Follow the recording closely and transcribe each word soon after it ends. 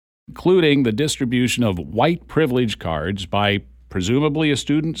including the distribution of white privilege cards by presumably a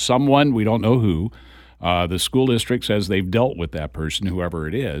student, someone, we don't know who. The school district says they've dealt with that person, whoever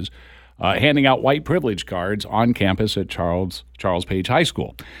it is, handing out white privilege cards on campus at Charles Page High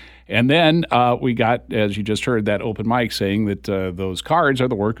School. And then we got, as you just heard, that open mic saying that those cards are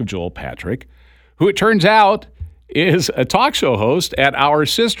the work of Joel Patrick, who it turns out is a talk show host at our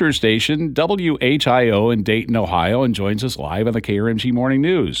sister station, WHIO in Dayton, Ohio, and joins us live on the KRMG Morning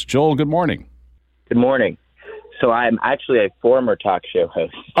News. Joel, good morning. Good morning. So I'm actually a former talk show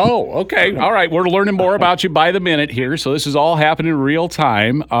host. Oh, okay. All right. We're learning more about you by the minute here, so this is all happening in real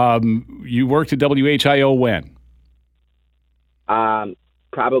time. You worked at WHIO when?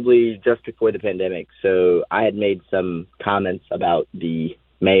 Probably just before the pandemic. So I had made some comments about the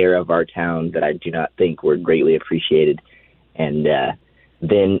mayor of our town that I do not think were greatly appreciated. And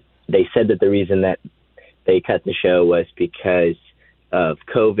then they said that the reason that they cut the show was because of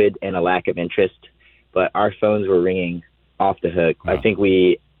COVID and a lack of interest. But our phones were ringing off the hook. Wow. I think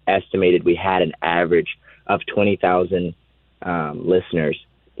we estimated we had an average of 20,000 listeners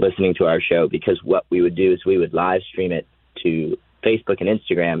listening to our show, because what we would do is we would live stream it to Facebook and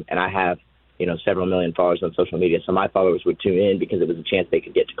Instagram, and I have, several million followers on social media, so my followers would tune in because it was a chance they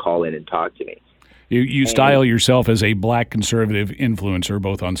could get to call in and talk to me. You style yourself as a black conservative influencer,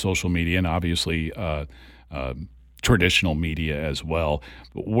 both on social media and obviously traditional media as well.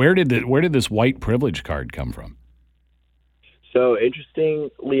 Where did this white privilege card come from? So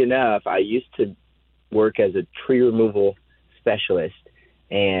interestingly enough, I used to work as a tree removal specialist,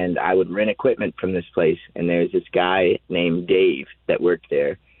 and I would rent equipment from this place. And there's this guy named Dave that worked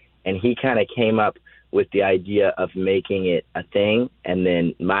there, and he kind of came up with the idea of making it a thing. And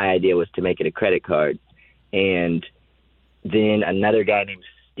then my idea was to make it a credit card. And then another guy named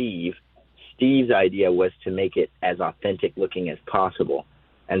Steve's idea was to make it as authentic looking as possible.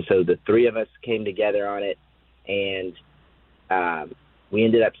 And so the three of us came together on it, and we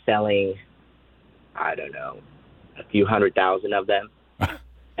ended up selling, I don't know, a few 100,000 of them.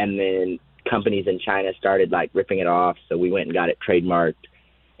 And then companies in China started ripping it off. So we went and got it trademarked.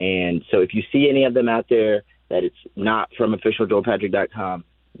 And so if you see any of them out there that it's not from officialjoelpatrick.com,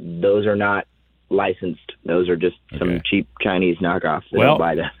 those are not licensed. Those are just some cheap Chinese knockoffs that don't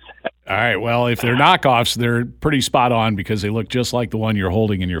buy them. All right. Well, if they're knockoffs, they're pretty spot on because they look just like the one you're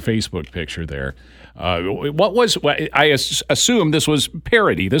holding in your Facebook picture there. I assume this was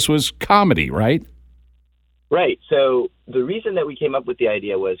parody. This was comedy, right? Right. So the reason that we came up with the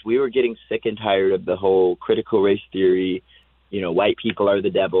idea was we were getting sick and tired of the whole critical race theory, white people are the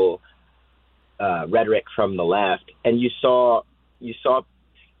devil rhetoric from the left. And you saw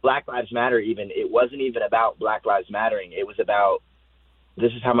Black Lives Matter even. It wasn't even about Black Lives Mattering. It was about,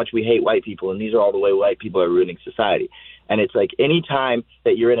 this is how much we hate white people, and these are all the way white people are ruining society. And it's like, any time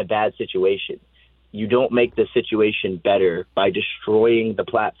that you're in a bad situation, you don't make the situation better by destroying the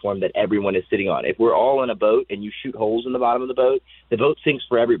platform that everyone is sitting on. If we're all in a boat and you shoot holes in the bottom of the boat sinks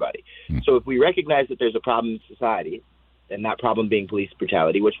for everybody. So if we recognize that there's a problem in society, and that problem being police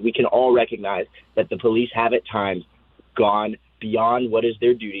brutality, which we can all recognize that the police have at times gone beyond what is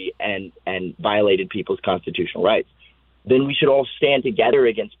their duty and violated people's constitutional rights, then we should all stand together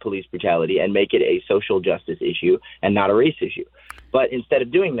against police brutality and make it a social justice issue and not a race issue. But instead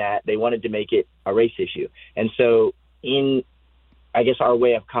of doing that, they wanted to make it a race issue. And so in, I guess, our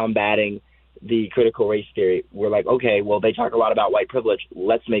way of combating the critical race theory, we're like, okay, well, they talk a lot about white privilege.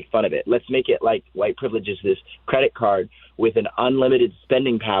 Let's make fun of it. Let's make it like white privilege is this credit card with an unlimited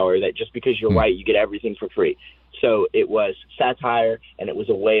spending power that just because you're white, you get everything for free. So it was satire, and it was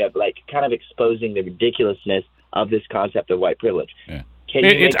a way of kind of exposing the ridiculousness of this concept of white privilege. Yeah.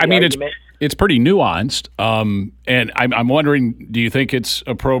 It's pretty nuanced, and I'm wondering, do you think it's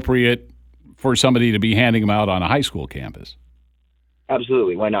appropriate for somebody to be handing them out on a high school campus?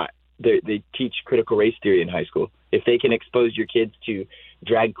 Absolutely. Why not? They teach critical race theory in high school. If they can expose your kids to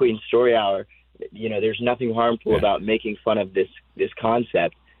Drag Queen Story Hour, there's nothing harmful about making fun of this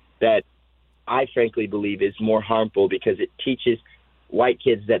concept that I frankly believe is more harmful, because it teaches white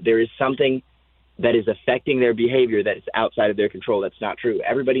kids that there is something that is affecting their behavior that is outside of their control. That's not true.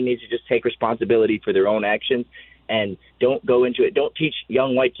 Everybody needs to just take responsibility for their own actions and don't go into it. Don't teach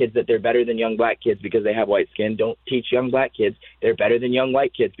young white kids that they're better than young black kids because they have white skin. Don't teach young black kids they're better than young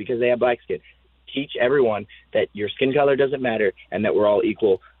white kids because they have black skin. Teach everyone that your skin color doesn't matter and that we're all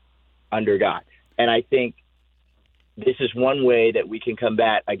equal under God. And I think this is one way that we can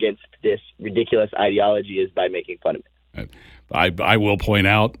combat against this ridiculous ideology, is by making fun of it. I will point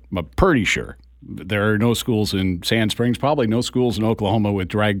out, I'm pretty sure there are no schools in Sand Springs, probably no schools in Oklahoma with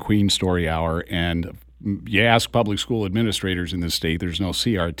Drag Queen Story Hour, and you ask public school administrators in this state, there's no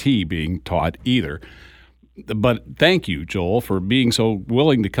CRT being taught either. But thank you, Joel, for being so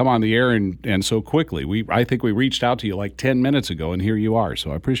willing to come on the air and so quickly. I think we reached out to you like 10 minutes ago, and here you are,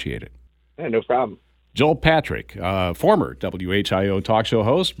 so I appreciate it. Yeah, no problem. Joel Patrick, former WHIO talk show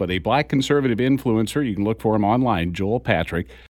host, but a black conservative influencer. You can look for him online, Joel Patrick.